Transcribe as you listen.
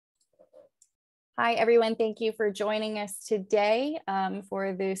Hi, everyone. Thank you for joining us today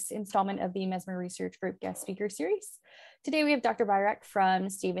for this installment of the Mesmer Research Group Guest Speaker Series. Today, we have Dr. Bayrak from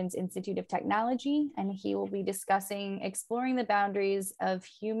Stevens Institute of Technology, and he will be discussing exploring the boundaries of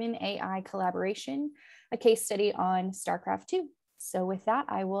human-AI collaboration, a case study on Starcraft 2. So with that,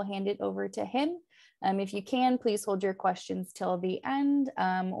 I will hand it over to him. If you can, please hold your questions till the end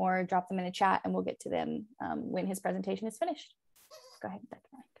or drop them in the chat, and we'll get to them when his presentation is finished. Go ahead, Dr.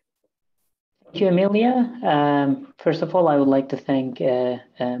 Bayrak. Thank you, Amelia. First of all, I would like to thank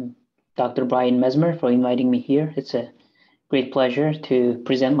Dr. Brian Mesmer for inviting me here. It's a great pleasure to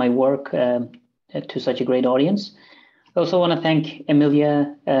present my work to such a great audience. I also want to thank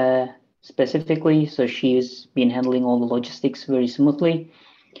Amelia specifically. So she's been handling all the logistics very smoothly,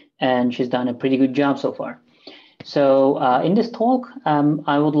 and she's done a pretty good job so far. So in this talk,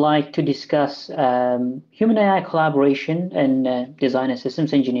 I would like to discuss human-AI collaboration and design and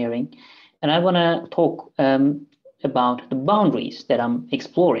systems engineering. And I want to talk about the boundaries that I'm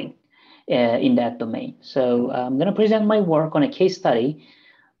exploring in that domain. So I'm going to present my work on a case study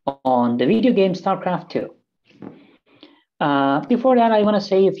on the video game Starcraft 2. Before that, I want to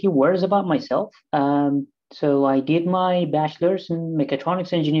say a few words about myself. So I did my bachelor's in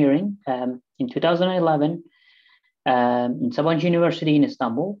mechatronics engineering in 2011 in Sabancı University in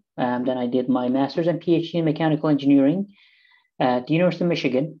Istanbul. Then I did my master's and PhD in mechanical engineering at the University of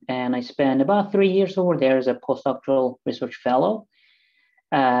Michigan, and I spent about 3 years over there as a postdoctoral research fellow,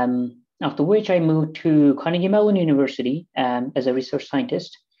 after which I moved to Carnegie Mellon University as a research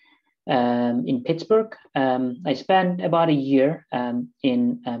scientist in Pittsburgh. I spent about a year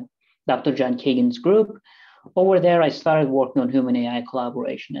in Dr. John Kagan's group. Over there, I started working on human-AI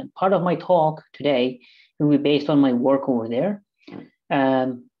collaboration, and part of my talk today will be based on my work over there.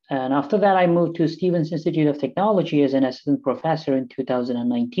 And after that, I moved to Stevens Institute of Technology as an assistant professor in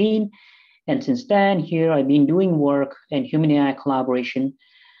 2019. And since then, here I've been doing work in human-AI collaboration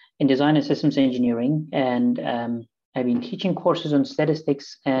in design and systems engineering. And I've been teaching courses on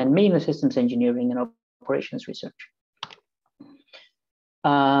statistics and mainly systems engineering and operations research.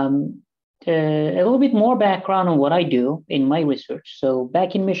 A little bit more background on what I do in my research. So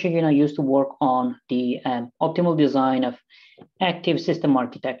back in Michigan, I used to work on the optimal design of active system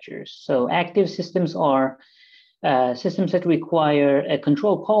architectures. So active systems are systems that require a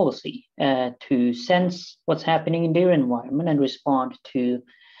control policy to sense what's happening in their environment and respond to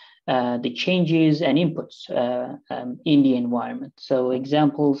the changes and inputs in the environment. So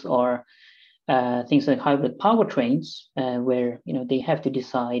examples are things like hybrid powertrains, where they have to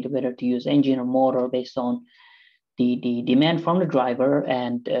decide whether to use engine or motor based on the demand from the driver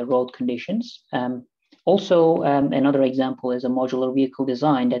and road conditions. Also, another example is a modular vehicle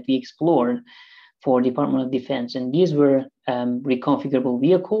design that we explored for Department of Defense. And these were reconfigurable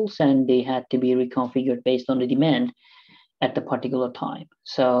vehicles, and they had to be reconfigured based on the demand at the particular time.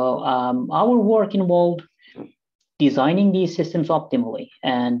 So our work involved designing these systems optimally.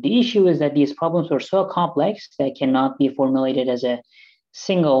 And the issue is that these problems are so complex that cannot be formulated as a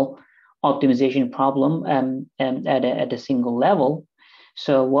single optimization problem at a single level.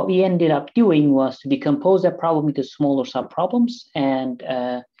 So what we ended up doing was to decompose that problem into smaller subproblems and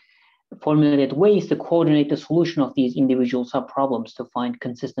formulate ways to coordinate the solution of these individual subproblems to find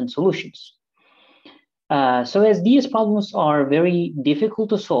consistent solutions. So as these problems are very difficult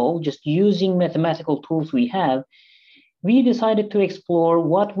to solve, just using mathematical tools we have, we decided to explore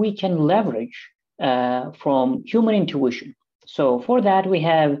what we can leverage from human intuition. So for that, we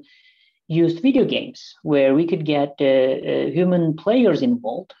have used video games where we could get human players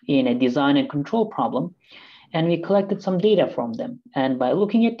involved in a design and control problem, and we collected some data from them. And by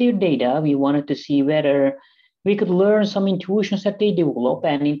looking at their data, we wanted to see whether we could learn some intuitions that they develop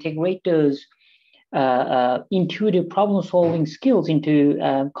and integrate those intuitive problem-solving skills into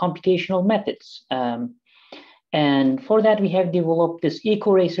computational methods. And for that, we have developed this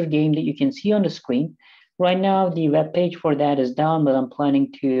EcoRacer game that you can see on the screen. Right now, the web page for that is down, but I'm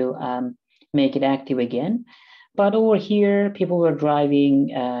planning to make it active again. But over here, people were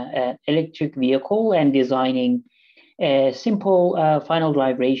driving an electric vehicle and designing a simple final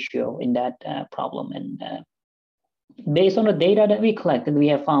drive ratio in that problem. And based on the data that we collected, we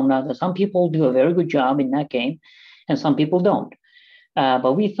have found out that some people do a very good job in that game and some people don't.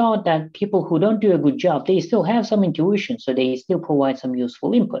 But we thought that people who don't do a good job, they still have some intuition, so they still provide some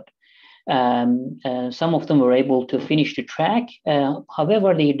useful input. Some of them were able to finish the track,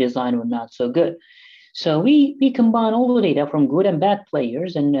 however, their design was not so good. So we combine all the data from good and bad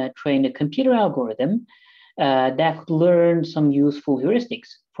players and train a computer algorithm that could learn some useful heuristics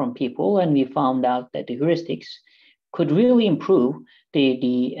from people. And we found out that the heuristics could really improve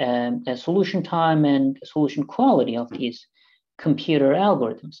the solution time and solution quality of these computer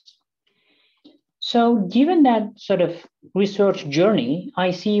algorithms. So given that sort of research journey,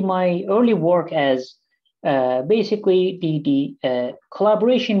 I see my early work as basically the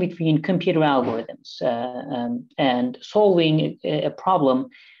collaboration between computer algorithms and solving a problem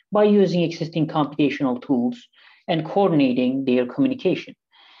by using existing computational tools and coordinating their communication.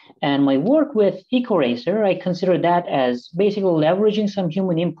 And my work with EcoRacer, I consider that as basically leveraging some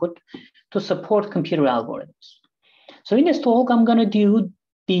human input to support computer algorithms. So in this talk, I'm going to do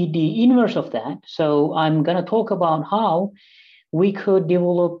the inverse of that. So I'm going to talk about how we could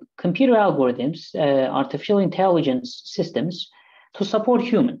develop computer algorithms, artificial intelligence systems to support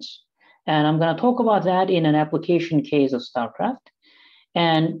humans. And I'm going to talk about that in an application case of Starcraft.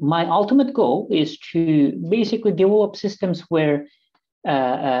 And my ultimate goal is to basically develop systems where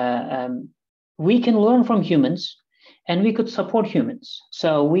we can learn from humans and we could support humans.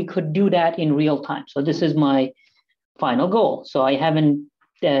 So we could do that in real time. So this is my final goal. So I haven't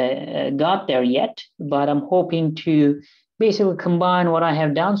got there yet, but I'm hoping to basically combine what I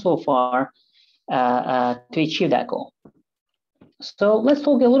have done so far to achieve that goal. So let's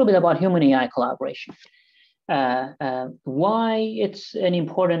talk a little bit about human AI collaboration. Why it's an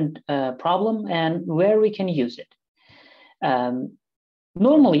important problem and where we can use it.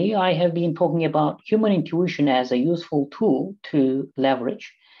 Normally, I have been talking about human intuition as a useful tool to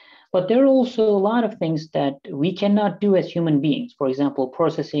leverage, but there are also a lot of things that we cannot do as human beings, for example,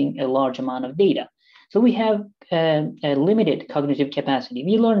 processing a large amount of data. So we have a limited cognitive capacity.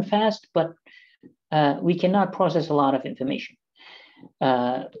 We learn fast, but we cannot process a lot of information.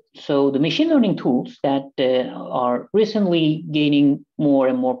 So the machine learning tools that are recently gaining more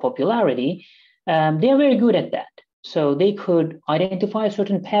and more popularity, they are very good at that. So they could identify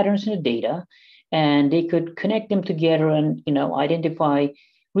certain patterns in the data, and they could connect them together and identify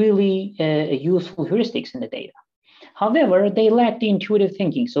really useful heuristics in the data. However, they lack the intuitive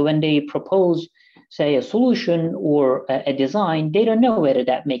thinking. So when they propose, say, a solution or a design, they don't know whether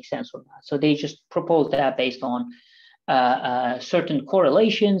that makes sense or not. So they just propose that based on certain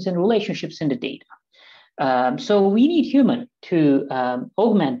correlations and relationships in the data. So we need human to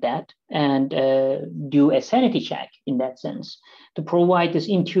augment that and do a sanity check in that sense to provide this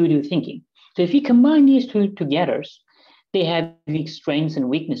intuitive thinking. So if you combine these two together, they have unique strengths and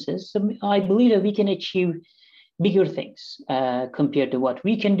weaknesses. So I believe that we can achieve bigger things compared to what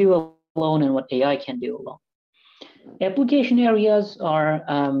we can do alone and what AI can do alone. Application areas are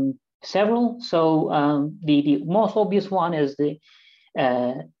several. So the most obvious one is the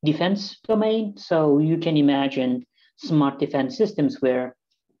defense domain. So you can imagine smart defense systems where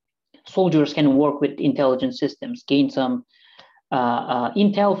soldiers can work with intelligence systems, gain some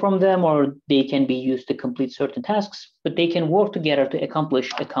intel from them, or they can be used to complete certain tasks, but they can work together to accomplish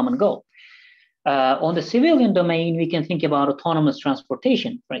a common goal. On the civilian domain, we can think about autonomous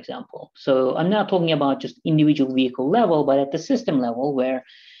transportation, for example. So I'm not talking about just individual vehicle level, but at the system level where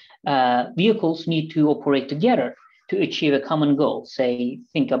vehicles need to operate together to achieve a common goal. Say,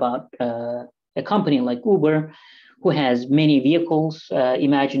 think about a company like Uber, who has many vehicles.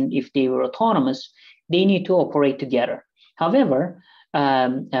 Imagine if they were autonomous, they need to operate together. However,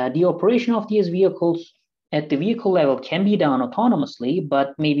 the operation of these vehicles at the vehicle level can be done autonomously,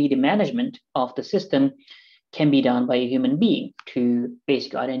 but maybe the management of the system can be done by a human being to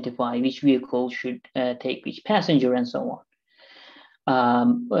basically identify which vehicle should take which passenger and so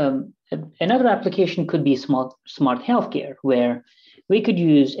on. Another application could be smart healthcare, where we could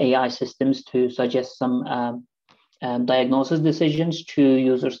use AI systems to suggest some diagnosis decisions to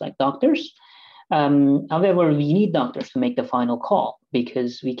users like doctors. However, we need doctors to make the final call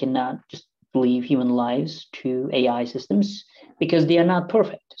because we cannot just leave human lives to AI systems because they are not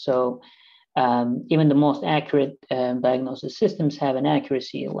perfect. So even the most accurate diagnosis systems have an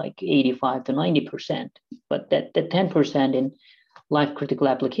accuracy of like 85 to 90%, but that 10% in life critical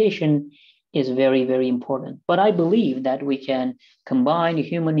application is very, very important. But I believe that we can combine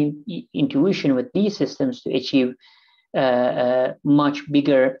human intuition with these systems to achieve much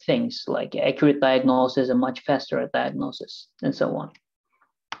bigger things like accurate diagnosis and much faster diagnosis and so on.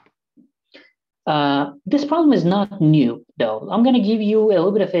 This problem is not new, though. I'm going to give you a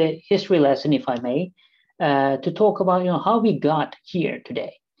little bit of a history lesson, if I may, to talk about how we got here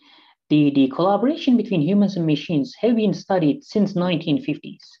today. The collaboration between humans and machines have been studied since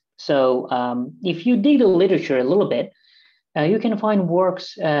 1950s. So if you dig the literature a little bit, you can find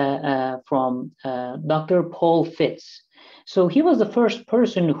works from Dr. Paul Fitts. So he was the first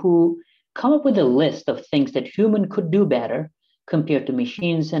person who came up with a list of things that human could do better compared to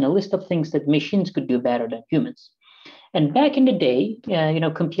machines, and a list of things that machines could do better than humans. And back in the day,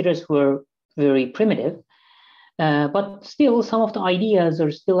 computers were very primitive, but still some of the ideas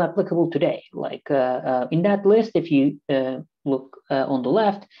are still applicable today. Like in that list, if you look on the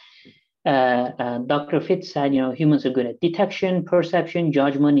left, Dr. Fitz said, humans are good at detection, perception,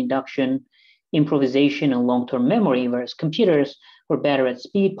 judgment, induction, improvisation, and long-term memory, whereas computers were better at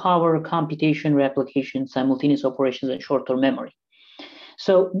speed, power, computation, replication, simultaneous operations, and short-term memory.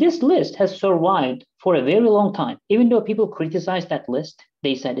 So this list has survived for a very long time. Even though people criticized that list,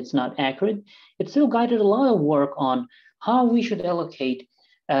 they said it's not accurate, it still guided a lot of work on how we should allocate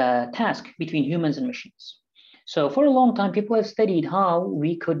tasks between humans and machines. So for a long time, people have studied how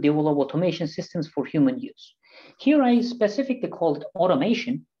we could develop automation systems for human use. Here I specifically call it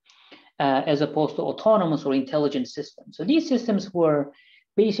automation as opposed to autonomous or intelligent systems. So these systems were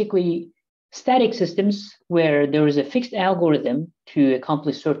basically static systems where there is a fixed algorithm to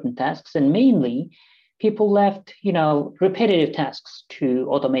accomplish certain tasks, and mainly people left repetitive tasks to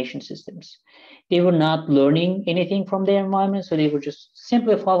automation systems. They were not learning anything from their environment, so they were just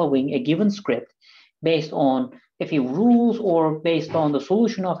simply following a given script based on a few rules or based on the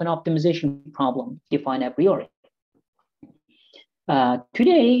solution of an optimization problem defined a priori.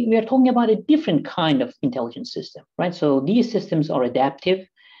 Today, we are talking about a different kind of intelligence system, right? So these systems are adaptive.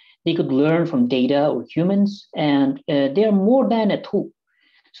 They could learn from data or humans, and they are more than a tool.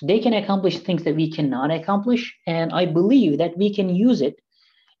 So they can accomplish things that we cannot accomplish, and I believe that we can use it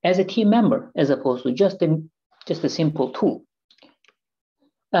as a team member as opposed to just a simple tool.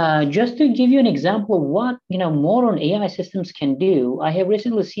 Just to give you an example of what modern AI systems can do, I have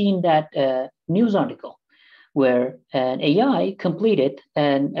recently seen that news article where an AI completed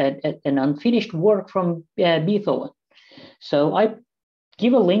an unfinished work from Beethoven. So I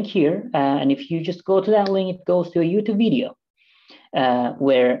give a link here, and if you just go to that link, it goes to a YouTube video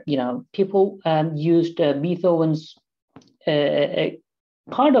where people used Beethoven's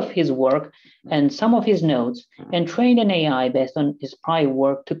part of his work and some of his notes and trained an AI based on his prior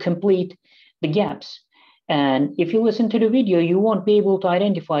work to complete the gaps. And if you listen to the video, you won't be able to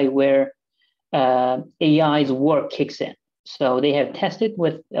identify where AI's work kicks in. So they have tested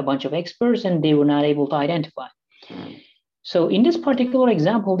with a bunch of experts and they were not able to identify. So in this particular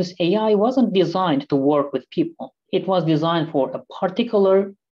example, this AI wasn't designed to work with people. It was designed for a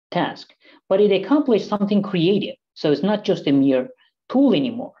particular task, but it accomplished something creative. So it's not just a mere tool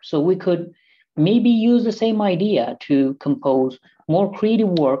anymore. So we could maybe use the same idea to compose more creative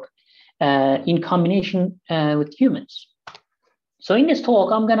work in combination with humans. So in this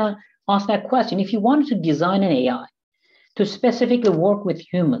talk, I'm gonna ask that question. If you wanted to design an AI to specifically work with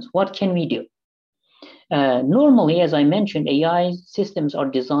humans, what can we do? Normally, as I mentioned, AI systems are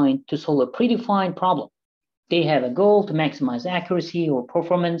designed to solve a predefined problem. They have a goal to maximize accuracy or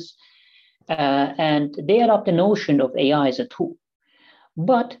performance, and they adopt the notion of AI as a tool.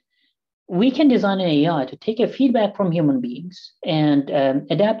 But we can design an AI to take a feedback from human beings and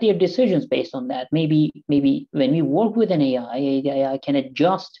adapt their decisions based on that. Maybe when we work with an AI, the AI can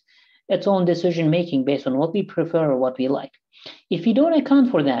adjust its own decision making based on what we prefer or what we like. If you don't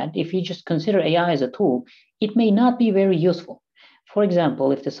account for that, if you just consider AI as a tool, it may not be very useful. For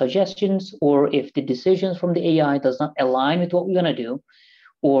example, if the suggestions or if the decisions from the AI does not align with what we want to do,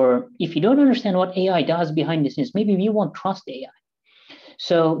 or if you don't understand what AI does behind the scenes, maybe we won't trust AI.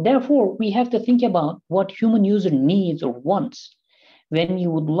 So therefore, we have to think about what human user needs or wants when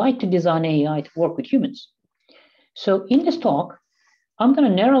you would like to design AI to work with humans. So in this talk, I'm going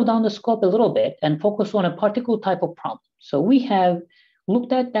to narrow down the scope a little bit and focus on a particular type of problem. So we have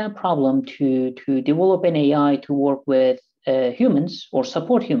looked at that problem to develop an AI to work with humans or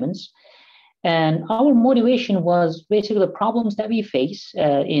support humans. And our motivation was basically the problems that we face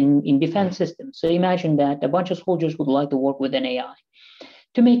in defense systems. So imagine that a bunch of soldiers would like to work with an AI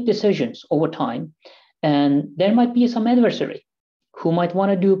to make decisions over time. And there might be some adversary who might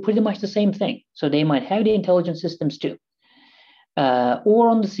want to do pretty much the same thing. So they might have the intelligence systems too. Or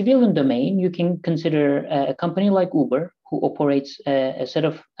on the civilian domain, you can consider a company like Uber, who operates a set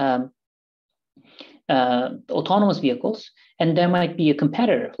of autonomous vehicles, and there might be a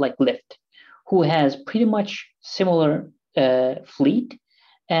competitor like Lyft, who has pretty much similar fleet,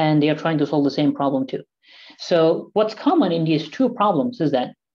 and they are trying to solve the same problem too. So what's common in these two problems is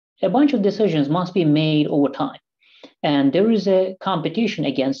that a bunch of decisions must be made over time, and there is a competition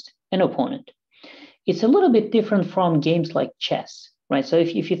against an opponent. It's a little bit different from games like chess, right? So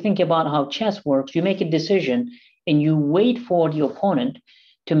if you think about how chess works, you make a decision and you wait for the opponent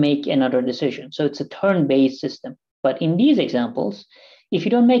to make another decision. So it's a turn-based system. But in these examples, if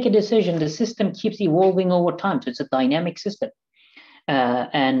you don't make a decision, the system keeps evolving over time. So it's a dynamic system.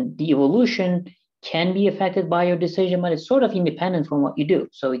 And the evolution can be affected by your decision, but it's sort of independent from what you do.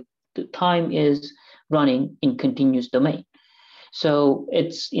 So the time is running in continuous domain. So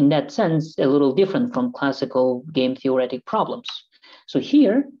it's, in that sense, a little different from classical game theoretic problems. So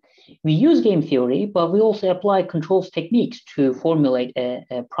here, we use game theory, but we also apply controls techniques to formulate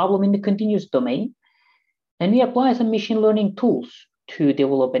a problem in the continuous domain. And we apply some machine learning tools to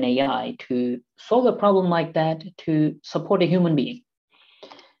develop an AI to solve a problem like that, to support a human being.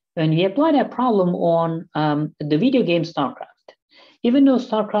 And we apply that problem on the video game Starcraft. Even though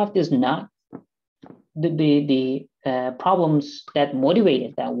Starcraft is not the problems that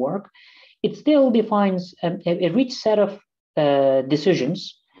motivated that work, it still defines a rich set of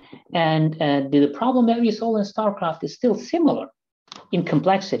decisions. And the problem that we solve in Starcraft is still similar in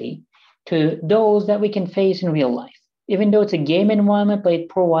complexity to those that we can face in real life. Even though it's a game environment, but it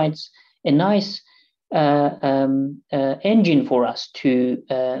provides a nice engine for us to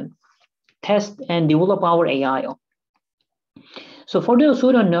test and develop our AI on. So for those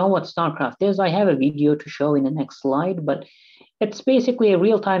who don't know what Starcraft is, I have a video to show in the next slide, but it's basically a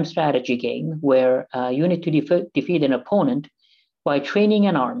real-time strategy game where you need to defeat an opponent by training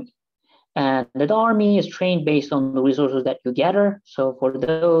an army. And that army is trained based on the resources that you gather. So for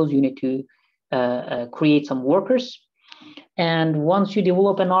those, you need to create some workers. And once you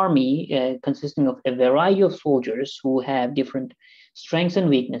develop an army consisting of a variety of soldiers who have different strengths and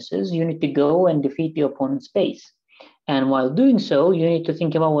weaknesses, you need to go and defeat the opponent's base. And while doing so, you need to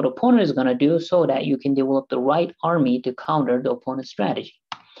think about what opponent is going to do so that you can develop the right army to counter the opponent's strategy.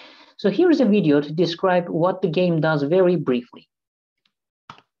 So here's a video to describe what the game does very briefly.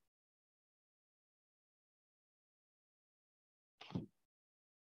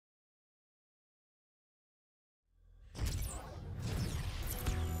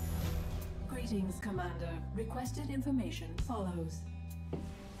 Greetings, Commander. Requested information follows.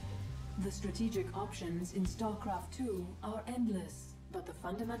 The strategic options in StarCraft 2 are endless, but the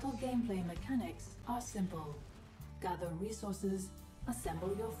fundamental gameplay mechanics are simple. Gather resources,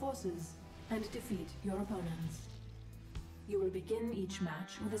 assemble your forces, and defeat your opponents. You will begin each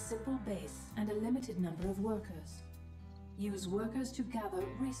match with a simple base and a limited number of workers. Use workers to gather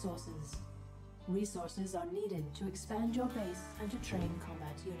resources. Resources are needed to expand your base and to train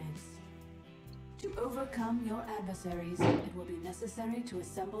combat units. To overcome your adversaries, it will be necessary to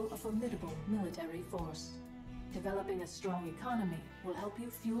assemble a formidable military force. Developing a strong economy will help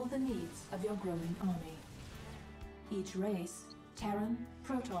you fuel the needs of your growing army. Each race, Terran,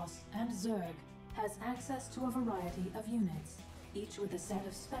 Protoss, and Zerg, has access to a variety of units, each with a set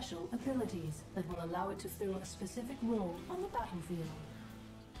of special abilities that will allow it to fill a specific role on the battlefield.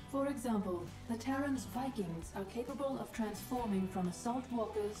 For example, the Terran's Vikings are capable of transforming from assault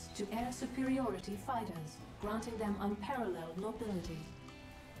walkers to air superiority fighters, granting them unparalleled mobility.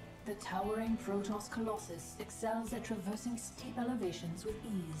 The towering Protoss Colossus excels at traversing steep elevations with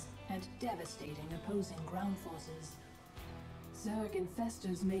ease and devastating opposing ground forces. Zerg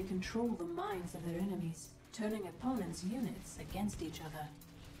infestors may control the minds of their enemies, turning opponents' units against each other.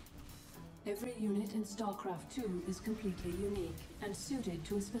 Every unit in StarCraft 2 is completely unique and suited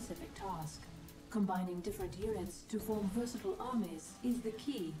to a specific task. Combining different units to form versatile armies is the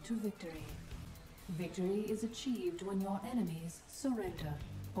key to victory. Victory is achieved when your enemies surrender,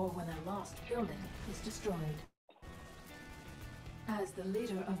 or when a lost building is destroyed. As the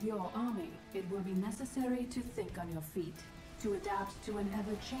leader of your army, it will be necessary to think on your feet, to adapt to an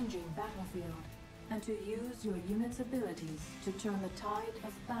ever-changing battlefield, and to use your unit's abilities to turn the tide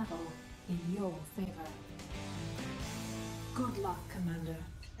of battle in your favor. Good luck, Commander,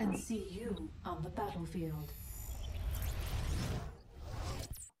 and see you on the battlefield.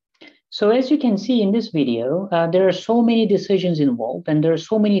 So as you can see in this video, there are so many decisions involved and there are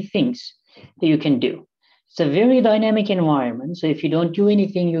so many things that you can do. It's a very dynamic environment. So if you don't do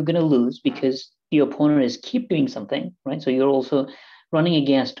anything, you're going to lose because the opponent is keep doing something, right? So you're also running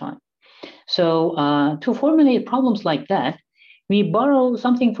against time. So to formulate problems like that, we borrow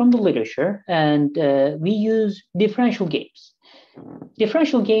something from the literature and we use differential games.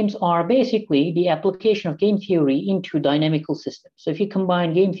 Differential games are basically the application of game theory into dynamical systems. So if you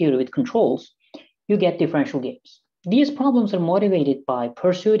combine game theory with controls, you get differential games. These problems are motivated by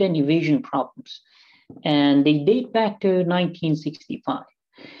pursuit and evasion problems, and they date back to 1965.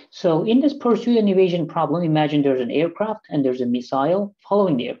 So in this pursuit and evasion problem, imagine there's an aircraft and there's a missile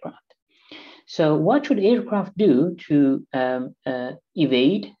following the aircraft. So what should aircraft do to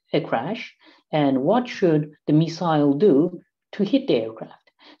evade a crash? And what should the missile do to hit the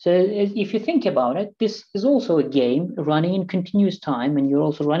aircraft? So if you think about it, this is also a game running in continuous time, and you're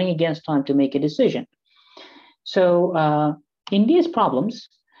also running against time to make a decision. So in these problems,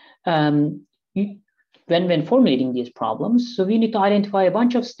 when formulating these problems, so we need to identify a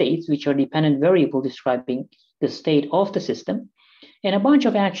bunch of states, which are dependent variable describing the state of the system, and a bunch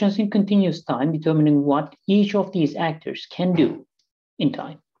of actions in continuous time, determining what each of these actors can do in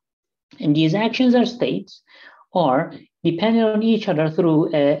time. And these actions or states are dependent on each other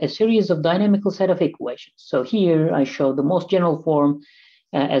through a series of dynamical set of equations. So here I show the most general form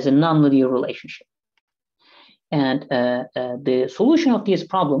as a nonlinear relationship. And the solution of these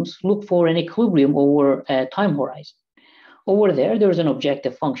problems look for an equilibrium over a time horizon. Over there's an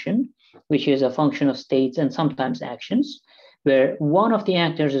objective function, which is a function of states and sometimes actions, where one of the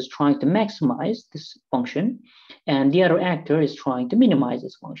actors is trying to maximize this function, and the other actor is trying to minimize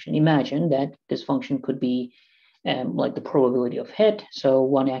this function. Imagine that this function could be like the probability of hit. So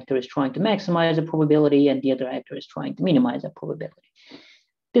one actor is trying to maximize the probability, and the other actor is trying to minimize that probability.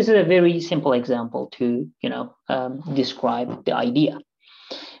 This is a very simple example to describe the idea.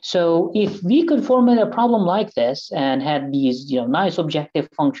 So if we could formulate a problem like this and had these nice objective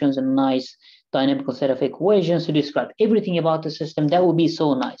functions and nice dynamical set of equations to describe everything about the system, that would be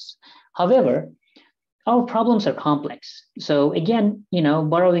so nice. However, our problems are complex. So again,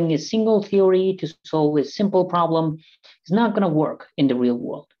 borrowing a single theory to solve a simple problem is not going to work in the real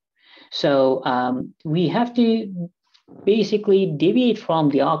world. So we have to basically deviate from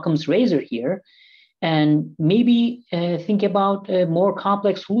the Occam's razor here and maybe think about a more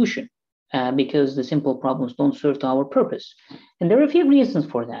complex solution because the simple problems don't serve to our purpose. And there are a few reasons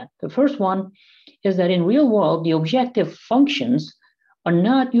for that. The first one is that in real world, the objective functions are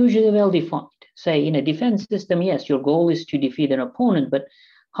not usually well defined. Say in a defense system, yes, your goal is to defeat an opponent, but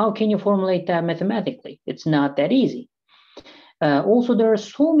how can you formulate that mathematically? It's not that easy. Also, there are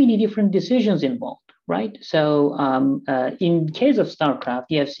so many different decisions involved, right? So in case of Starcraft,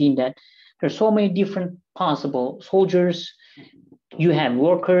 you have seen that there's so many different possible soldiers, you have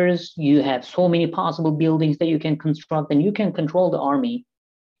workers, you have so many possible buildings that you can construct, and you can control the army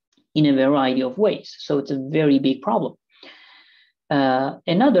in a variety of ways. So it's a very big problem.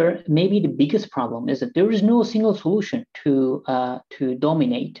 Another, maybe the biggest problem, is that there is no single solution to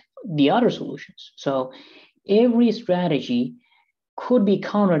dominate the other solutions. So every strategy could be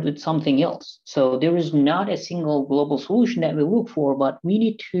countered with something else. So there is not a single global solution that we look for, but we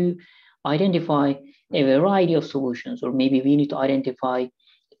need to identify a variety of solutions, or maybe we need to identify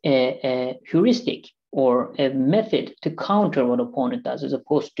a heuristic or a method to counter what opponent does, as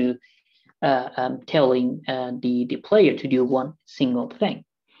opposed to telling the player to do one single thing.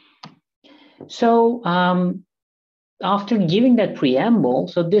 So after giving that preamble,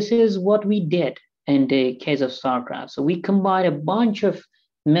 so this is what we did in the case of Starcraft. So we combined a bunch of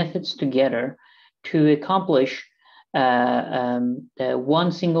methods together to accomplish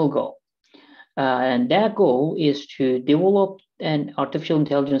one single goal. And that goal is to develop an artificial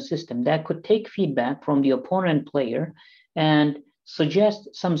intelligence system that could take feedback from the opponent player and suggest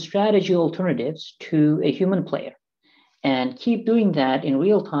some strategy alternatives to a human player, and keep doing that in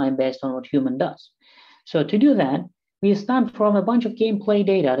real time based on what human does. So to do that, we start from a bunch of gameplay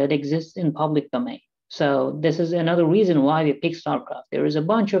data that exists in public domain. So this is another reason why we picked Starcraft. There is a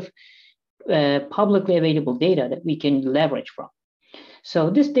bunch of publicly available data that we can leverage from. So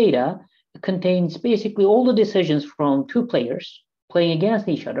this data contains basically all the decisions from two players playing against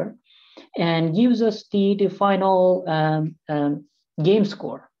each other, and gives us the final game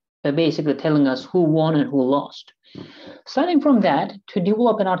score, basically telling us who won and who lost. Starting from that, to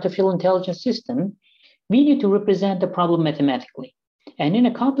develop an artificial intelligence system, we need to represent the problem mathematically. And in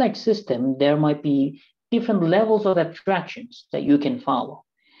a complex system, there might be different levels of abstractions that you can follow.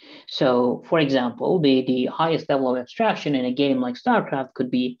 So, for example, the highest level of abstraction in a game like Starcraft could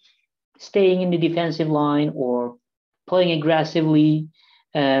be staying in the defensive line, or playing aggressively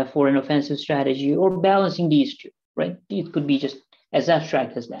for an offensive strategy, or balancing these two, right? It could be just as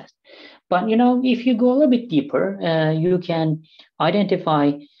abstract as that. But if you go a little bit deeper, you can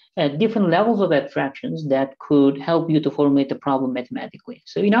identify different levels of abstractions that could help you to formulate the problem mathematically.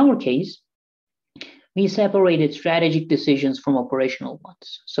 So in our case, we separated strategic decisions from operational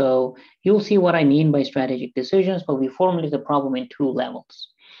ones. So you'll see what I mean by strategic decisions, but we formulate the problem in two levels.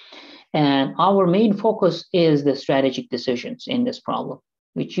 And our main focus is the strategic decisions in this problem,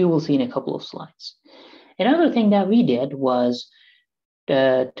 which you will see in a couple of slides. Another thing that we did was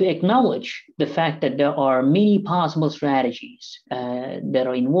to acknowledge the fact that there are many possible strategies that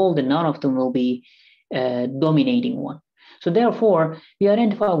are involved, and none of them will be dominating one. So therefore, we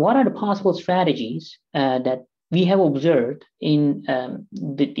identify what are the possible strategies that we have observed in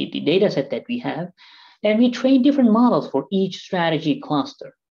the data set that we have, and we train different models for each strategy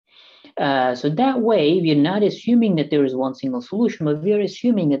cluster. So that way, we are not assuming that there is one single solution, but we are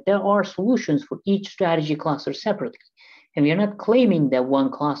assuming that there are solutions for each strategy cluster separately. And we are not claiming that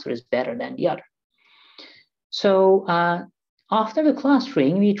one cluster is better than the other. So after the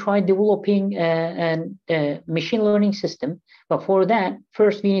clustering, we tried developing a machine learning system. But for that,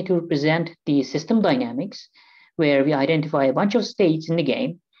 first we need to represent the system dynamics, where we identify a bunch of states in the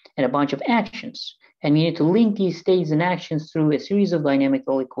game and a bunch of actions. And we need to link these states and actions through a series of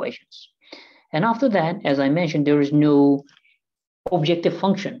dynamical equations. And after that, as I mentioned, there is no objective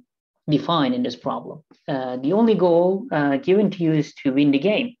function defined in this problem. The only goal given to you is to win the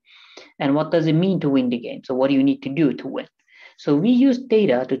game. And what does it mean to win the game? So what do you need to do to win? So we use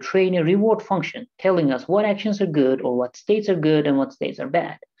data to train a reward function telling us what actions are good or what states are good and what states are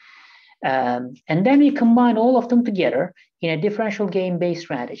bad. And then we combine all of them together in a differential game-based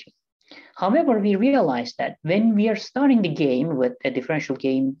strategy. However, we realized that when we are starting the game with a differential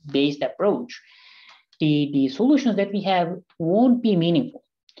game-based approach, the solutions that we have won't be meaningful.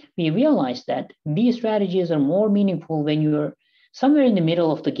 We realized that these strategies are more meaningful when you're somewhere in the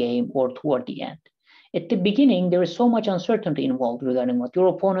middle of the game or toward the end. At the beginning, there is so much uncertainty involved regarding what your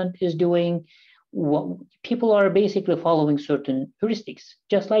opponent is doing. What people are basically following certain heuristics.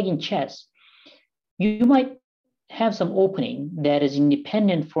 Just like in chess, you might have some opening that is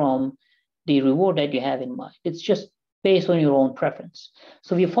independent from the reward that you have in mind. It's just based on your own preference.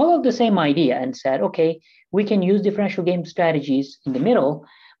 So we followed the same idea and said, okay, we can use differential game strategies in the middle,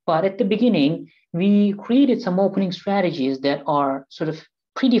 but at the beginning, we created some opening strategies that are sort of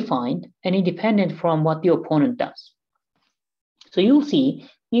predefined and independent from what the opponent does. So you'll see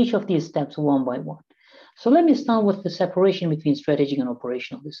each of these steps one by one. So let me start with the separation between strategic and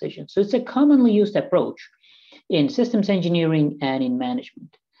operational decisions. So it's a commonly used approach in systems engineering and in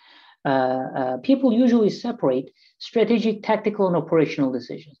management. People usually separate strategic, tactical, and operational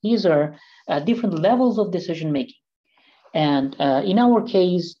decisions. These are different levels of decision making. And in our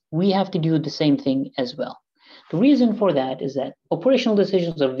case, we have to do the same thing as well. The reason for that is that operational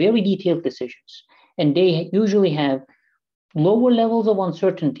decisions are very detailed decisions, and they usually have lower levels of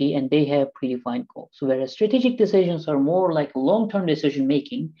uncertainty and they have predefined goals. So whereas strategic decisions are more like long-term decision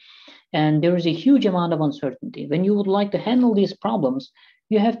making, and there is a huge amount of uncertainty. When you would like to handle these problems,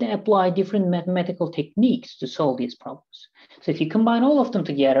 you have to apply different mathematical techniques to solve these problems. So if you combine all of them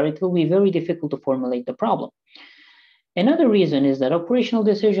together, it will be very difficult to formulate the problem. Another reason is that operational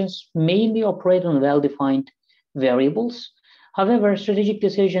decisions mainly operate on well-defined variables. However, strategic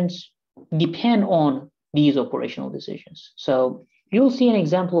decisions depend on these operational decisions. So you'll see an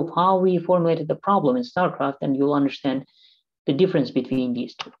example of how we formulated the problem in Starcraft, and you'll understand the difference between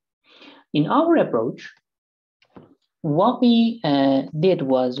these two. In our approach, what we did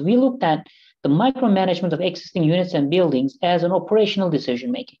was we looked at the micromanagement of existing units and buildings as an operational decision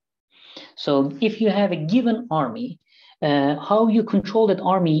making. So if you have a given army, how you control that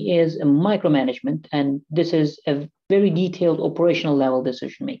army is a micromanagement, and this is a very detailed operational level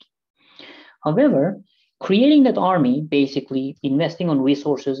decision making. However, creating that army, basically investing on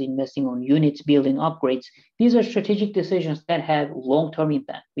resources, investing on units, building upgrades, these are strategic decisions that have long-term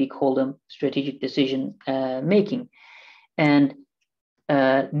impact. We call them strategic decision making. And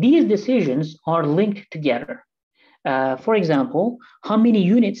these decisions are linked together. For example, how many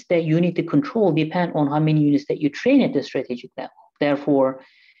units that you need to control depend on how many units that you train at the strategic level. Therefore,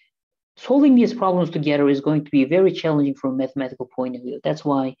 solving these problems together is going to be very challenging from a mathematical point of view. That's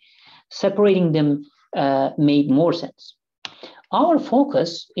why separating them made more sense. Our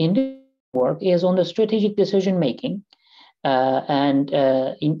focus in this work is on the strategic decision making.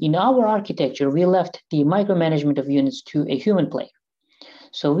 In our architecture, we left the micromanagement of units to a human player.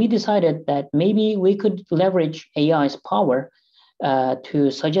 So we decided that maybe we could leverage AI's power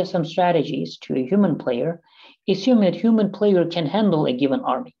to suggest some strategies to a human player, assuming that human player can handle a given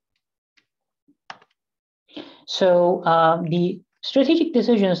army. So the strategic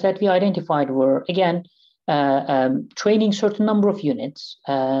decisions that we identified were, again, training certain number of units,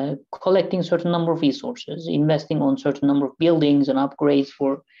 collecting certain number of resources, investing on certain number of buildings and upgrades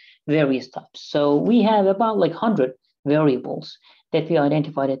for various types. So we have about like 100 variables that we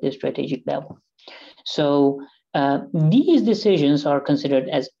identified at the strategic level. So these decisions are considered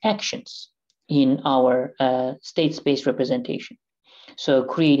as actions in our state space representation. So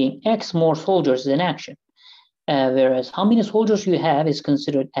creating X more soldiers is an action, whereas how many soldiers you have is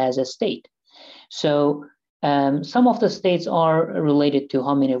considered as a state. So some of the states are related to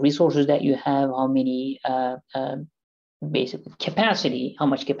how many resources that you have, how many basically capacity, how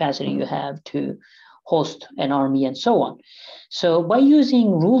much capacity you have to host an army, and so on. So by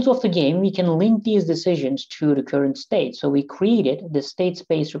using rules of the game, we can link these decisions to the current state. So we created the state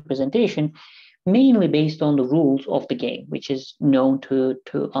space representation mainly based on the rules of the game, which is known to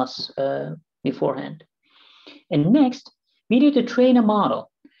us beforehand. And next, we need to train a model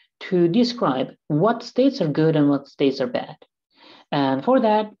to describe what states are good and what states are bad. And for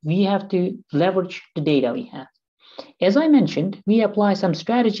that, we have to leverage the data we have. As I mentioned, we apply some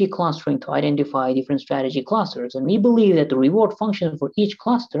strategy clustering to identify different strategy clusters, and we believe that the reward function for each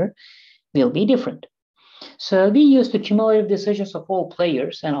cluster will be different. So we used the cumulative decisions of all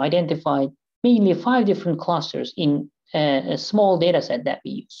players and identified mainly 5 different clusters in a small data set that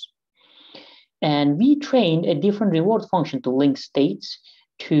we use. And we trained a different reward function to link states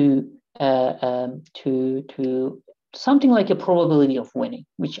to something like a probability of winning,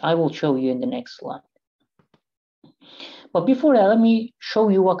 which I will show you in the next slide. But before that, let me show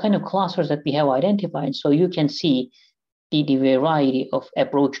you what kind of clusters that we have identified so you can see the variety of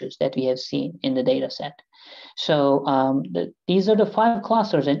approaches that we have seen in the data set. So these are the 5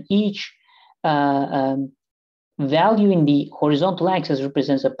 clusters, and each value in the horizontal axis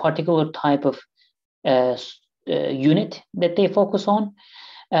represents a particular type of unit that they focus on.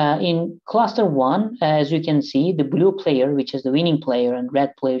 In cluster 1, as you can see, the blue player, which is the winning player, and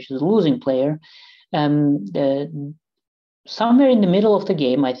red player, which is the losing player, somewhere in the middle of the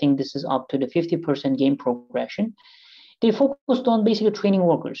game, I think this is up to the 50% game progression, they focused on basically training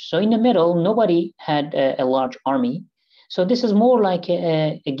workers. So in the middle, nobody had a large army. So this is more like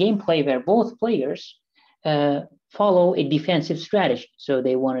a gameplay where both players follow a defensive strategy. So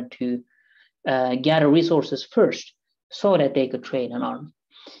they wanted to gather resources first so that they could train an army.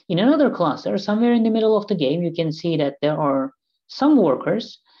 In another cluster, somewhere in the middle of the game, you can see that there are some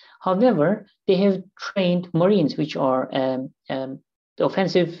workers. However, they have trained Marines, which are the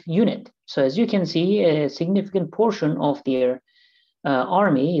offensive unit. So as you can see, a significant portion of their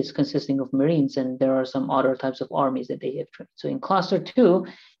army is consisting of Marines, and there are some other types of armies that they have trained. So in cluster 2,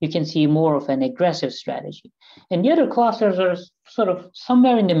 you can see more of an aggressive strategy. And the other clusters are sort of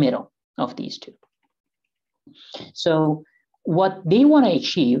somewhere in the middle of these two. So what they want to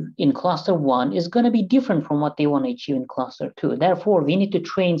achieve in cluster 1 is going to be different from what they want to achieve in cluster 2. Therefore, we need to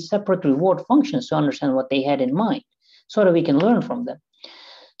train separate reward functions to understand what they had in mind so that we can learn from them.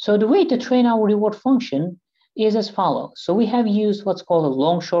 So the way to train our reward function is as follows. So we have used what's called a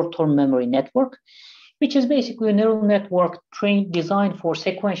long short-term memory network, which is basically a neural network designed for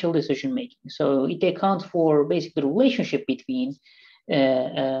sequential decision making. So it accounts for basically the relationship between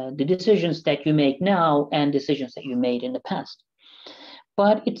the decisions that you make now and decisions that you made in the past.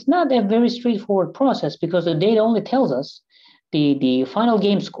 But it's not a very straightforward process because the data only tells us the final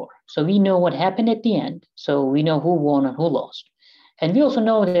game score. So we know what happened at the end. So we know who won and who lost. And we also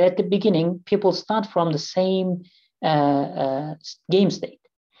know that at the beginning, people start from the same game state.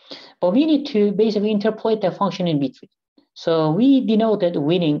 But we need to basically interpolate that function in between. So we denoted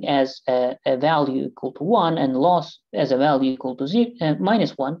winning as a value equal to 1 and loss as a value equal to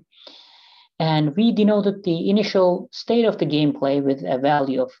 -1. And we denoted the initial state of the gameplay with a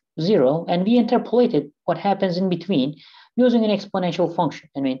value of 0. And we interpolated what happens in between using an exponential function.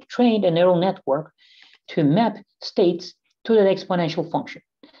 And we trained a neural network to map states to that exponential function.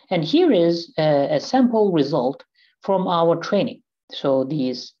 And here is a sample result from our training. So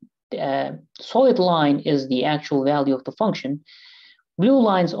these solid line is the actual value of the function. Blue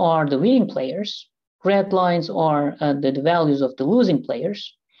lines are the winning players. Red lines are the values of the losing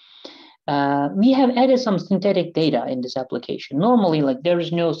players. We have added some synthetic data in this application. Normally, like there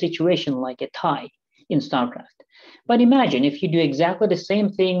is no situation like a tie in Starcraft. But imagine if you do exactly the same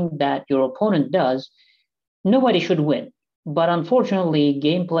thing that your opponent does, nobody should win. But unfortunately,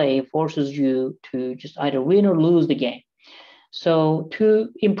 gameplay forces you to just either win or lose the game. So to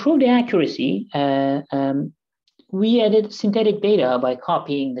improve the accuracy, we added synthetic data by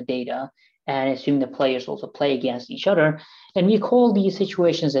copying the data and assuming the players also play against each other. And we call these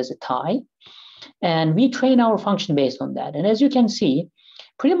situations as a tie. And we train our function based on that. And as you can see,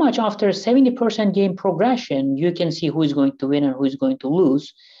 pretty much after 70% game progression, you can see who is going to win and who is going to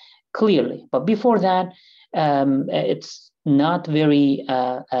lose clearly. But before that, it's not very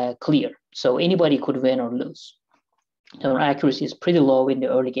clear. So anybody could win or lose. So accuracy is pretty low in the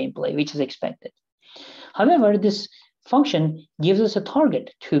early gameplay, which is expected. However, this function gives us a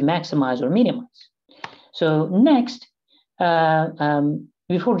target to maximize or minimize. So next,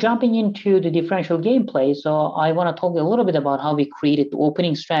 before jumping into the differential gameplay, so I want to talk a little bit about how we created the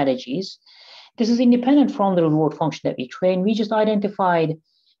opening strategies. This is independent from the reward function that we trained. We just identified,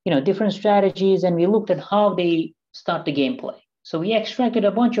 different strategies, and we looked at how they start the gameplay. So we extracted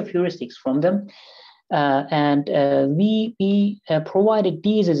a bunch of heuristics from them. We provided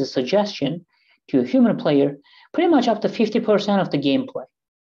these as a suggestion to a human player pretty much up to 50% of the gameplay.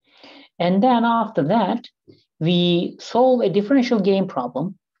 And then after that, we solve a differential game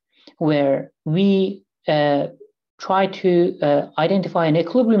problem where we try to identify an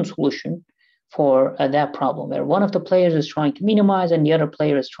equilibrium solution for that problem, where one of the players is trying to minimize and the other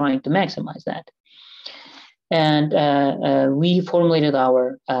player is trying to maximize that. And we formulated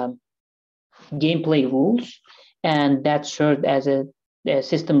our gameplay rules, and that served as a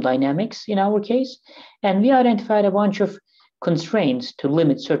system dynamics in our case. And we identified a bunch of constraints to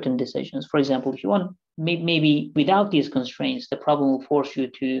limit certain decisions. For example, if you want, maybe without these constraints, the problem will force you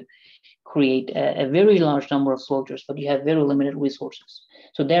to create a very large number of soldiers, but you have very limited resources.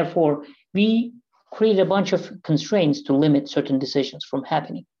 So therefore, we created a bunch of constraints to limit certain decisions from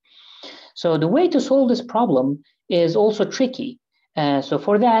happening. So the way to solve this problem is also tricky. So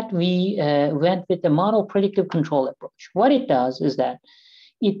for that, we went with the model predictive control approach. What it does is that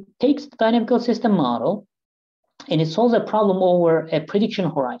it takes the dynamical system model and it solves a problem over a prediction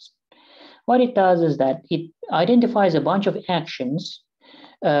horizon. What it does is that it identifies a bunch of actions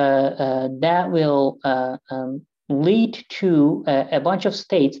that will lead to a bunch of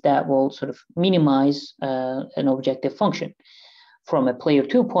states that will sort of minimize an objective function from a player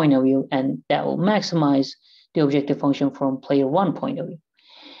 2 point of view, and that will maximize the objective function from player 1 point of view.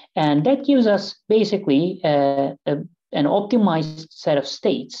 And that gives us basically an optimized set of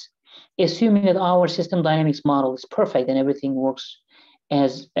states, assuming that our system dynamics model is perfect and everything works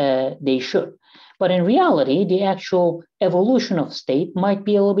as they should. But in reality, the actual evolution of state might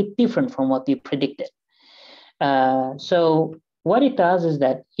be a little bit different from what we predicted. So what it does is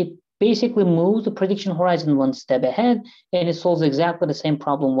that it basically moves the prediction horizon one step ahead, and it solves exactly the same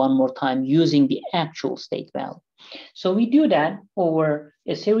problem one more time using the actual state value. So we do that over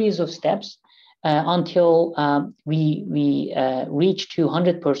a series of steps until we reach to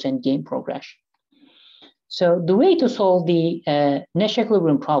 100% game progression. So the way to solve the Nash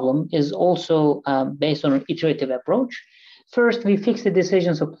equilibrium problem is also based on an iterative approach. First, we fix the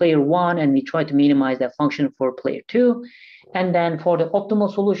decisions of player 1 and we try to minimize that function for player 2. And then for the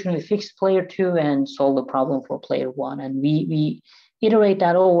optimal solution, we fix player 2 and solve the problem for player 1. And we iterate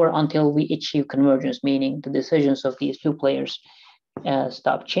that over until we achieve convergence, meaning the decisions of these two players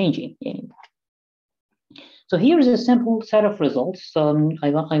stop changing anymore. So here's a simple set of results. So I'm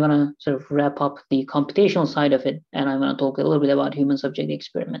going to sort of wrap up the computational side of it, and I'm going to talk a little bit about human subject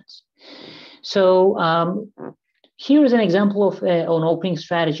experiments. So here is an example of an opening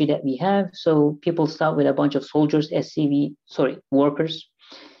strategy that we have. So people start with a bunch of soldiers, workers.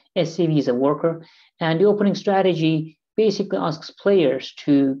 SCV is a worker. And the opening strategy basically asks players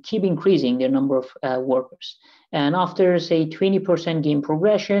to keep increasing their number of workers. And after, say, 20% game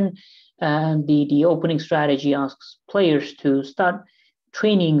progression, the opening strategy asks players to start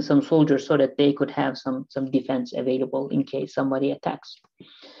training some soldiers so that they could have some defense available in case somebody attacks.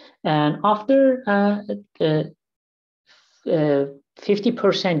 And after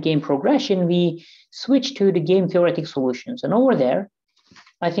 50% game progression, we switch to the game theoretic solutions. And over there,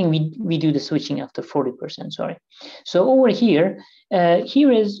 I think we do the switching after 40%, sorry. So over here,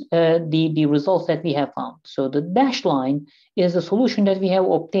 here is the results that we have found. So the dashed line is the solution that we have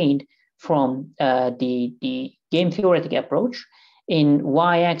obtained from the game theoretic approach. In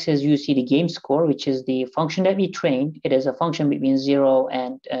y-axis, you see the game score, which is the function that we trained. It is a function between 0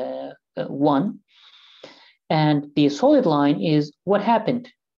 and 1. And the solid line is what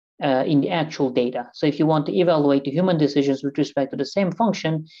happened in the actual data. So if you want to evaluate the human decisions with respect to the same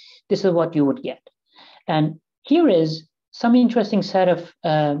function, this is what you would get. And here is some interesting set of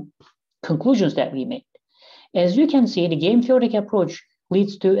conclusions that we made. As you can see, the game theoretic approach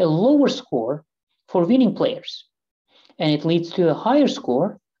leads to a lower score for winning players, and it leads to a higher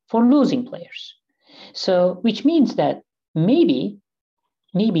score for losing players. So, which means that maybe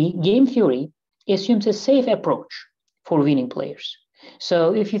game theory assumes a safe approach for winning players.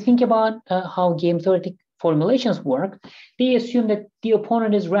 So if you think about how game theoretic formulations work, they assume that the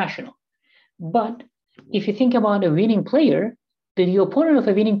opponent is rational. But if you think about a winning player, the opponent of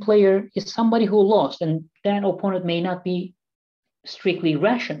a winning player is somebody who lost, and that opponent may not be strictly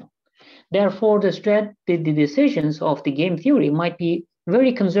rational. Therefore, the decisions of the game theory might be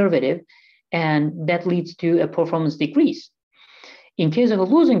very conservative, and that leads to a performance decrease. In case of a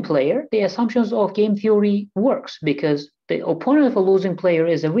losing player, the assumptions of game theory works because the opponent of a losing player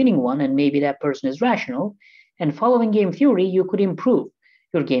is a winning one, and maybe that person is rational. And following game theory, you could improve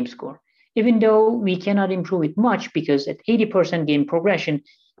your game score, even though we cannot improve it much because at 80% game progression,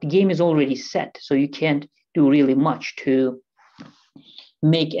 the game is already set. So you can't do really much to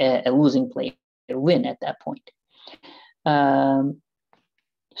make a losing player win at that point.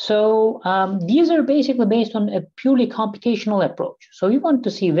 These are basically based on a purely computational approach. So we want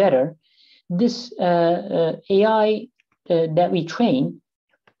to see whether this AI that we train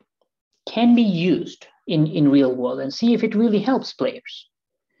can be used in real world and see if it really helps players.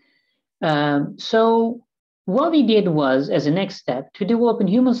 So what we did was, as a next step, to develop a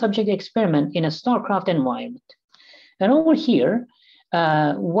human subject experiment in a Starcraft environment. And over here,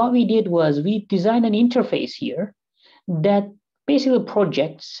 what we did was we designed an interface here that basically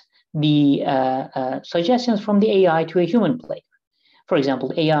projects the suggestions from the AI to a human player. For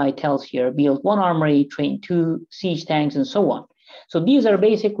example, AI tells here, build 1 armory, train 2 siege tanks, and so on. So these are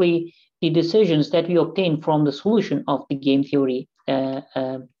basically the decisions that we obtain from the solution of the game theory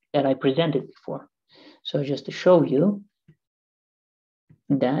that I presented before. So just to show you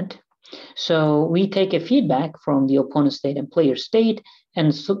that. So we take a feedback from the opponent state and player state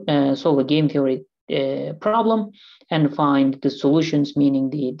and solve a game theory problem and find the solutions, meaning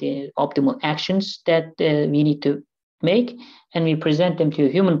the optimal actions that we need to make, and we present them to a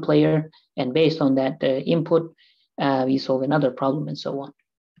human player, and based on that input, we solve another problem and so on.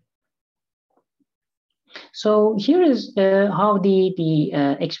 So here is how the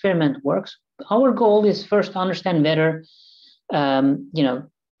experiment works. Our goal is first to understand whether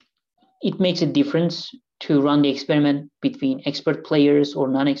it makes a difference to run the experiment between expert players or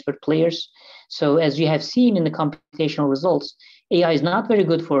non-expert players. So as you have seen in the computational results, AI is not very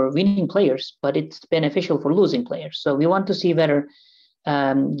good for winning players, but it's beneficial for losing players. So we want to see whether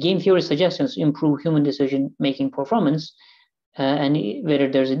game theory suggestions improve human decision-making performance, and whether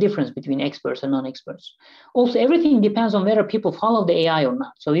there's a difference between experts and non-experts. Also, everything depends on whether people follow the AI or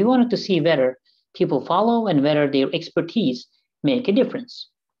not. So we wanted to see whether people follow and whether their expertise make a difference.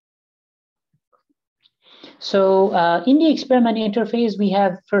 So in the experiment interface, we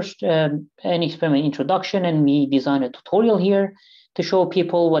have first an experiment introduction, and we design a tutorial here to show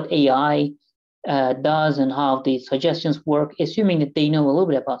people what AI does and how the suggestions work, assuming that they know a little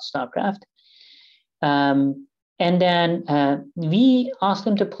bit about Starcraft. And then we ask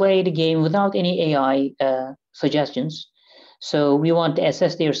them to play the game without any AI suggestions. So we want to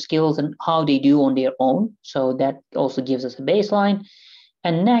assess their skills and how they do on their own. So that also gives us a baseline.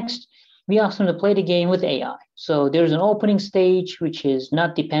 And next, we ask them to play the game with AI. So there's an opening stage, which is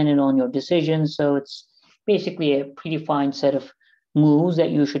not dependent on your decisions. So it's basically a predefined set of moves that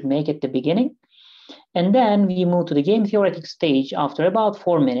you should make at the beginning. And then we move to the game theoretic stage after about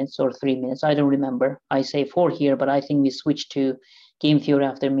 4 minutes or 3 minutes. I don't remember. I say 4 here, but I think we switch to game theory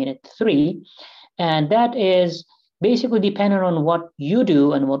after minute 3. And that is basically dependent on what you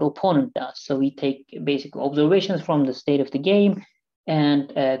do and what opponent does. So we take basic observations from the state of the game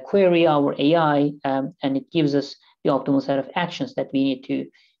and query our AI, and it gives us the optimal set of actions that we need to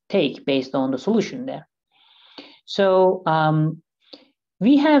take based on the solution there. So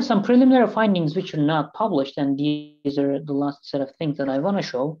we have some preliminary findings which are not published, and these are the last set of things that I want to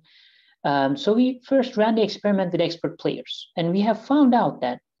show. So we first ran the experiment with expert players, and we have found out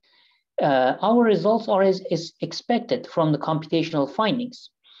that our results are as expected from the computational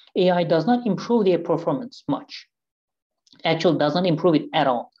findings. AI does not improve their performance much. Actually does not improve it at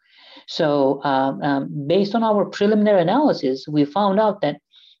all. So based on our preliminary analysis, we found out that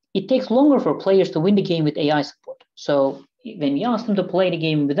it takes longer for players to win the game with AI support. So when we ask them to play the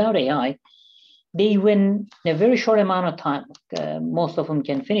game without AI, they win in a very short amount of time. Most of them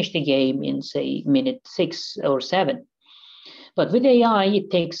can finish the game in, say, minute 6 or 7. But with AI, it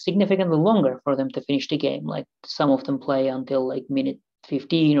takes significantly longer for them to finish the game. Like some of them play until like minute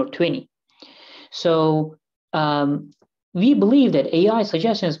 15 or 20. So we believe that AI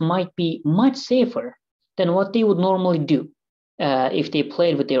suggestions might be much safer than what they would normally do if they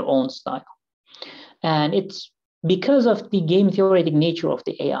played with their own style. And it's because of the game theoretic nature of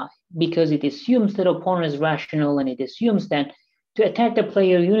the AI, because it assumes that opponent is rational, and it assumes that to attack the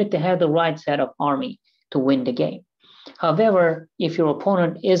player, you need to have the right set of army to win the game. However, if your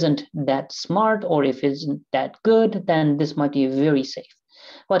opponent isn't that smart or if isn't that good, then this might be very safe.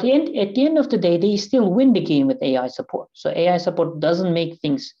 But at the end of the day, they still win the game with AI support. So AI support doesn't make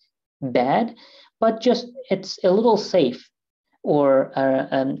things bad, but just it's a little safe, or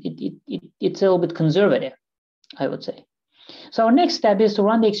it's a little bit conservative, I would say. So our next step is to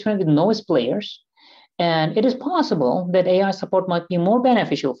run the experiment with novice players. And it is possible that AI support might be more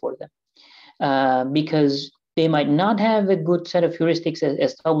beneficial for them because they might not have a good set of heuristics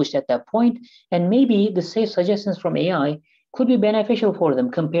established at that point. And maybe the safe suggestions from AI could be beneficial for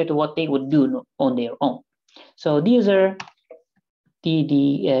them compared to what they would do on their own. So these are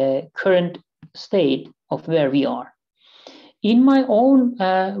the current state of where we are. In my own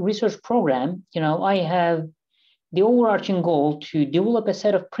research program, I have the overarching goal to develop a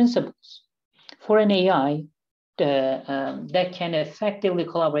set of principles for an AI that can effectively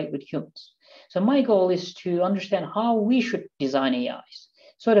collaborate with humans. So my goal is to understand how we should design AIs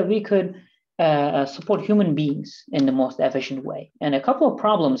so that we could support human beings in the most efficient way. And a couple of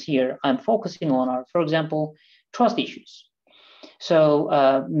problems here I'm focusing on are, for example, trust issues.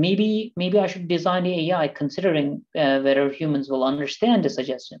 So maybe I should design the AI considering whether humans will understand the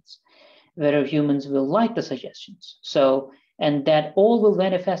suggestions, whether humans will like the suggestions. So, and that all will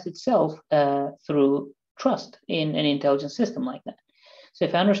manifest itself through trust in an intelligent system like that. So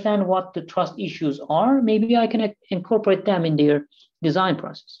if I understand what the trust issues are, maybe I can incorporate them in their design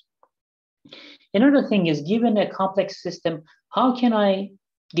process. Another thing is, given a complex system, how can I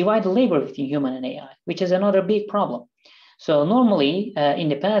divide the labor between human and AI, which is another big problem. So normally, in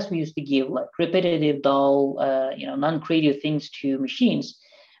the past, we used to give like repetitive, dull, non-creative things to machines.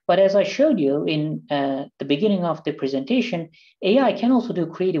 But as I showed you in the beginning of the presentation, AI can also do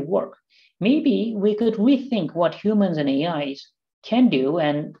creative work. Maybe we could rethink what humans and AIs can do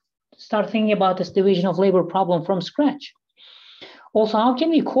and start thinking about this division of labor problem from scratch. Also, how can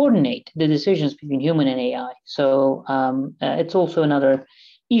we coordinate the decisions between human and AI? So it's also another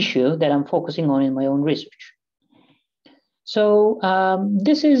issue that I'm focusing on in my own research. So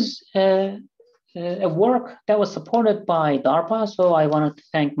this is a work that was supported by DARPA. So I wanted to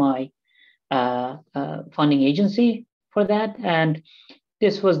thank my funding agency for that. And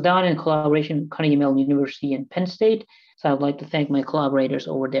this was done in collaboration with Carnegie Mellon University and Penn State. So I would like to thank my collaborators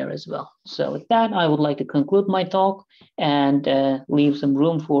over there as well. So with that, I would like to conclude my talk and leave some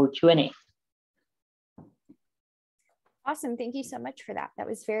room for Q&A. Awesome. Thank you so much for that. That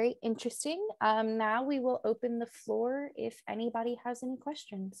was very interesting. Now we will open the floor. If anybody has any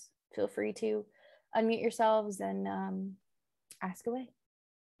questions, feel free to unmute yourselves and ask away.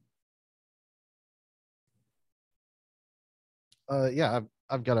 Yeah,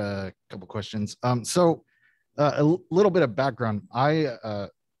 I've got a couple questions. So a little bit of background. I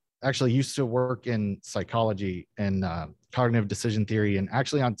actually used to work in psychology and cognitive decision theory, and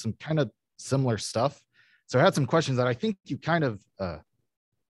actually on some kind of similar stuff. So I had some questions that I think you kind of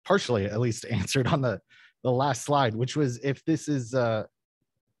partially at least answered on the last slide, which was if this is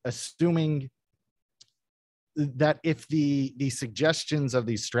assuming that if the suggestions of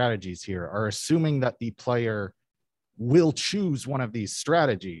these strategies here are assuming that the player will choose one of these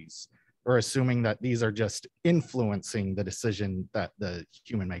strategies, or assuming that these are just influencing the decision that the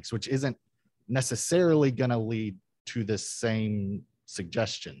human makes, which isn't necessarily going to lead to the same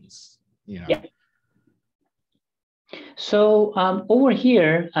suggestions, Yeah. So over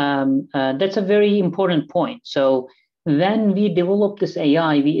here, that's a very important point. So when we develop this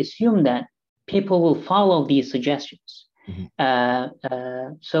AI, we assume that people will follow these suggestions.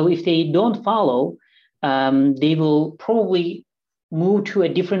 Mm-hmm. So if they don't follow, they will probably move to a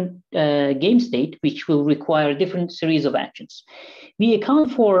different game state, which will require a different series of actions. We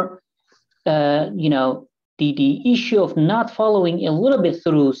account for, the issue of not following a little bit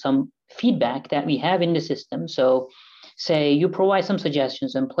through some feedback that we have in the system. So say you provide some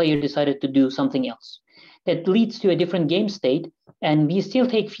suggestions and player decided to do something else. That leads to a different game state, and we still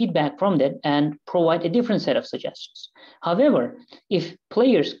take feedback from that and provide a different set of suggestions. However, if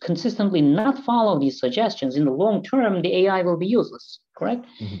players consistently not follow these suggestions, in the long term, the AI will be useless, correct?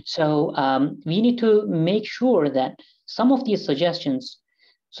 Mm-hmm. So we need to make sure that some of these suggestions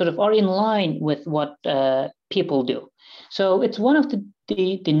sort of are in line with what people do. So it's one of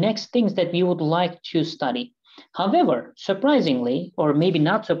the next things that we would like to study. However, surprisingly, or maybe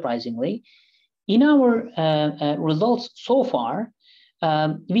not surprisingly, in our results so far,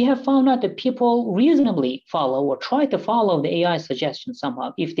 we have found out that people reasonably follow or try to follow the AI suggestions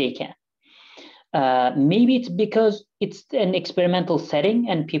somehow, if they can. Maybe it's because it's an experimental setting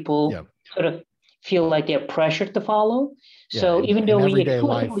and people sort of feel like they're pressured to follow. Yeah, so even though in everyday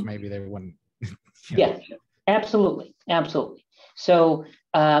life, maybe they wouldn't. Yeah, absolutely. So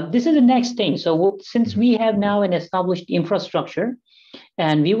this is the next thing. So since we have now an established infrastructure,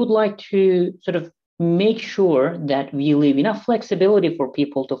 and we would like to sort of make sure that we leave enough flexibility for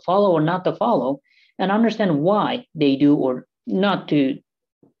people to follow or not to follow, and understand why they do or not to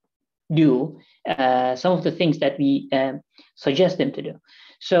do some of the things that we suggest them to do.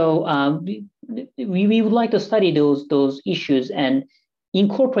 So we would like to study those issues and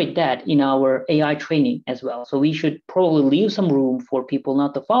incorporate that in our AI training as well. So we should probably leave some room for people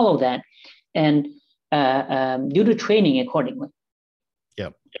not to follow that and do the training accordingly.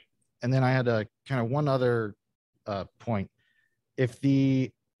 Yep. And then I had a kind of one other point. With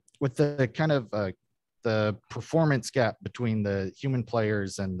the kind of the performance gap between the human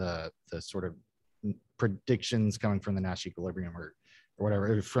players and the sort of predictions coming from the Nash equilibrium or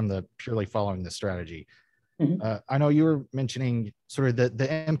whatever, from the purely following the strategy. I know you were mentioning sort of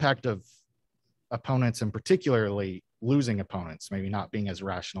the impact of opponents, and particularly losing opponents, maybe not being as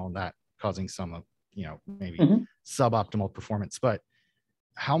rational, and that causing some of, maybe suboptimal performance. But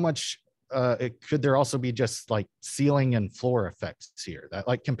how much could there also be just like ceiling and floor effects here, that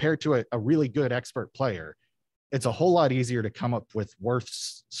like compared to a really good expert player, it's a whole lot easier to come up with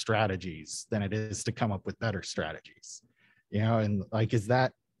worse strategies than it is to come up with better strategies, and like, is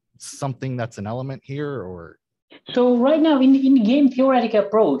that something that's an element here? Or so right now in the game theoretic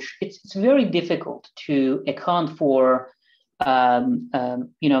approach, it's very difficult to account for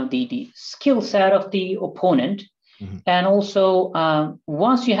the skill set of the opponent. And also,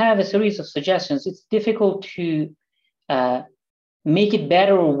 once you have a series of suggestions, it's difficult to make it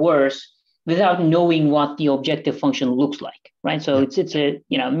better or worse without knowing what the objective function looks like, right? So it's a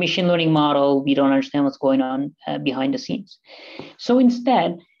machine learning model. We don't understand what's going on behind the scenes. So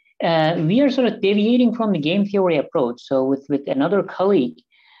instead, we are sort of deviating from the game theory approach. So with another colleague,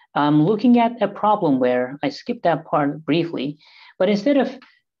 I'm looking at a problem where I skipped that part briefly, but instead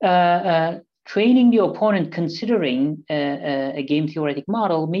of training the opponent considering a game theoretic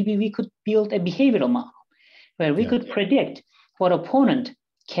model, maybe we could build a behavioral model where we could predict what opponent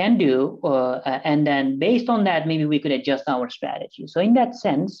can do, and then based on that, maybe we could adjust our strategy. So in that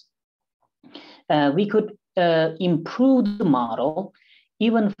sense, we could improve the model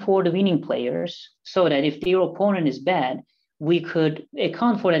even for the winning players, so that if their opponent is bad, we could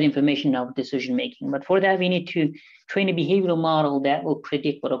account for that information in our decision making. But for that, we need to train a behavioral model that will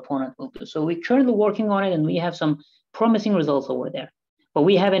predict what opponent will do. So we're currently working on it, and we have some promising results over there. But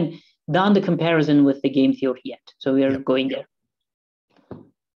we haven't done the comparison with the game theory yet. So we are going there.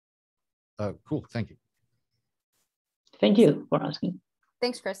 Cool, thank you. Thank you for asking.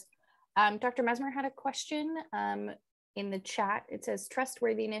 Thanks, Chris. Dr. Mesmer had a question in the chat. It says,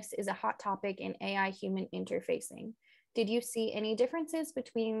 trustworthiness is a hot topic in AI-human interfacing. Did you see any differences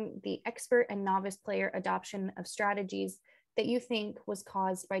between the expert and novice player adoption of strategies that you think was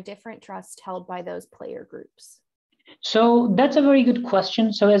caused by different trust held by those player groups? So that's a very good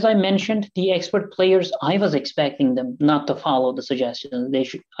question. So as I mentioned, the expert players, I was expecting them not to follow the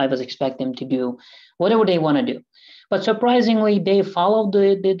suggestions. I was expecting them to do whatever they want to do. But surprisingly, they followed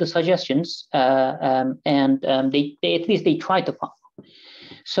the suggestions, and they at least they tried to follow.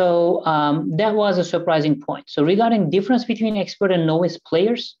 So that was a surprising point. So regarding difference between expert and novice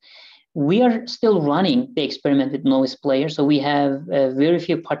players, we are still running the experiment with novice players. So we have very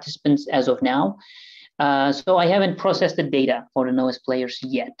few participants as of now. So I haven't processed the data for the novice players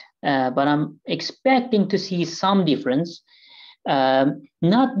yet, but I'm expecting to see some difference,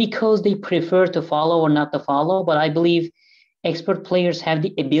 not because they prefer to follow or not to follow, but I believe expert players have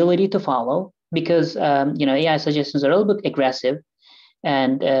the ability to follow because AI suggestions are a little bit aggressive.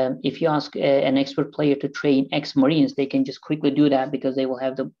 And if you ask an expert player to train ex-Marines, they can just quickly do that because they will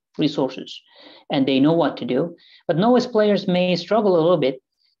have the resources and they know what to do. But novice players may struggle a little bit,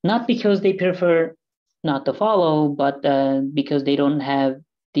 not because they prefer not to follow, but because they don't have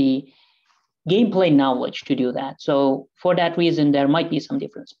the gameplay knowledge to do that. So for that reason, there might be some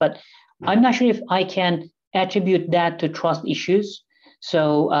difference. But I'm not sure if I can attribute that to trust issues.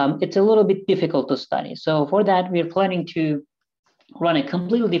 So it's a little bit difficult to study. So for that, we're planning to run a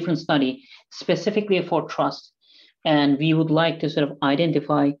completely different study specifically for trust. And we would like to sort of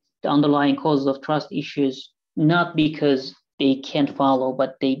identify the underlying causes of trust issues, not because they can't follow,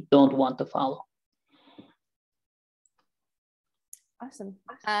 but they don't want to follow. Awesome.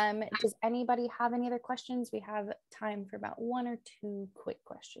 Does anybody have any other questions? We have time for about one or two quick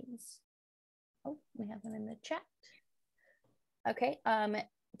questions. Oh, we have them in the chat. Okay.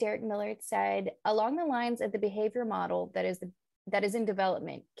 Derek Millard said, along the lines of the behavior model that is in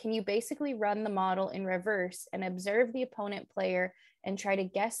development, can you basically run the model in reverse and observe the opponent player and try to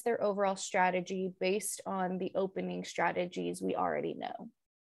guess their overall strategy based on the opening strategies we already know?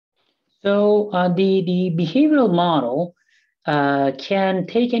 So the behavioral model can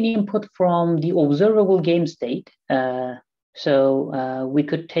take an input from the observable game state. So we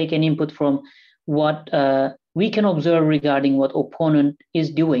could take an input from what we can observe regarding what opponent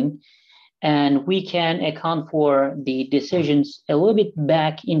is doing, and we can account for the decisions a little bit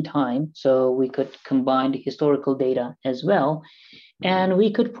back in time. So we could combine the historical data as well, and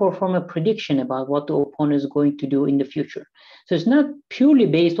we could perform a prediction about what the opponent is going to do in the future. So it's not purely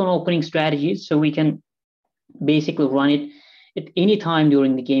based on opening strategies, so we can basically run it at any time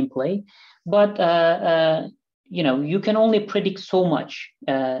during the gameplay. But you can only predict so much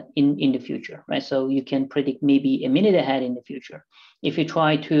in the future, right? So you can predict maybe a minute ahead in the future. If you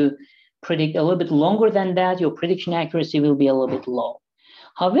try to predict a little bit longer than that, your prediction accuracy will be a little bit low.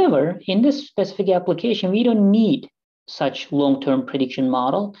 However, in this specific application, we don't need such long-term prediction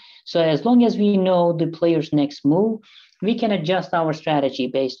model. So as long as we know the player's next move, we can adjust our strategy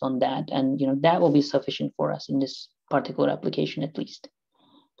based on that. And that will be sufficient for us in this particular application, at least.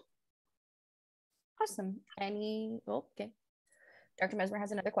 Awesome. Okay. Dr. Mesmer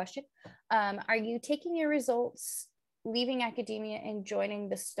has another question. Are you taking your results, leaving academia and joining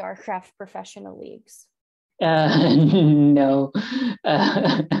the Starcraft professional leagues? No,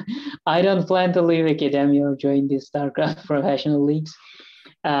 I don't plan to leave academia or join the Starcraft professional leagues.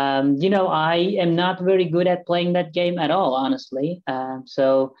 I am not very good at playing that game at all, honestly.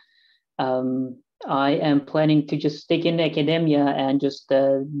 So I am planning to just stick in academia and just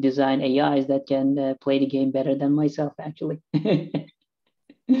design AIs that can play the game better than myself, actually.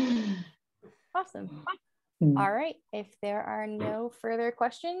 Awesome. All right. If there are no further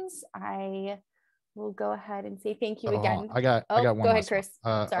questions, I will go ahead and say thank you again. I got one. Go ahead, Chris.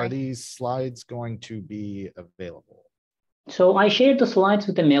 Are these slides going to be available? So I shared the slides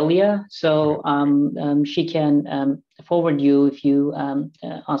with Amelia, so she can forward you if you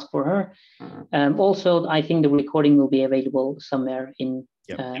ask for her. Also, I think the recording will be available somewhere in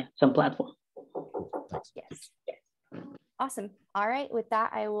some platform. Thanks. Yes. Awesome. All right. With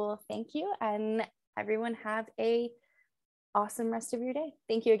that, I will thank you, and everyone have a awesome rest of your day.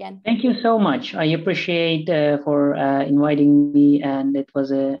 Thank you again. Thank you so much. I appreciate for inviting me, and it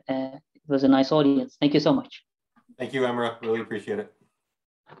was a nice audience. Thank you so much. Thank you, Emrah. Really appreciate it.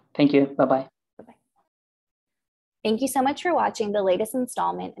 Thank you. Bye-bye. Bye-bye. Thank you so much for watching the latest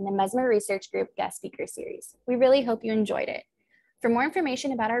installment in the Mesmer Research Group Guest Speaker Series. We really hope you enjoyed it. For more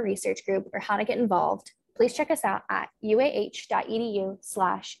information about our research group or how to get involved, please check us out at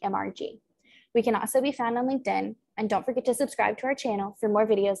uah.edu/MRG. We can also be found on LinkedIn, and don't forget to subscribe to our channel for more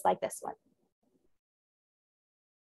videos like this one.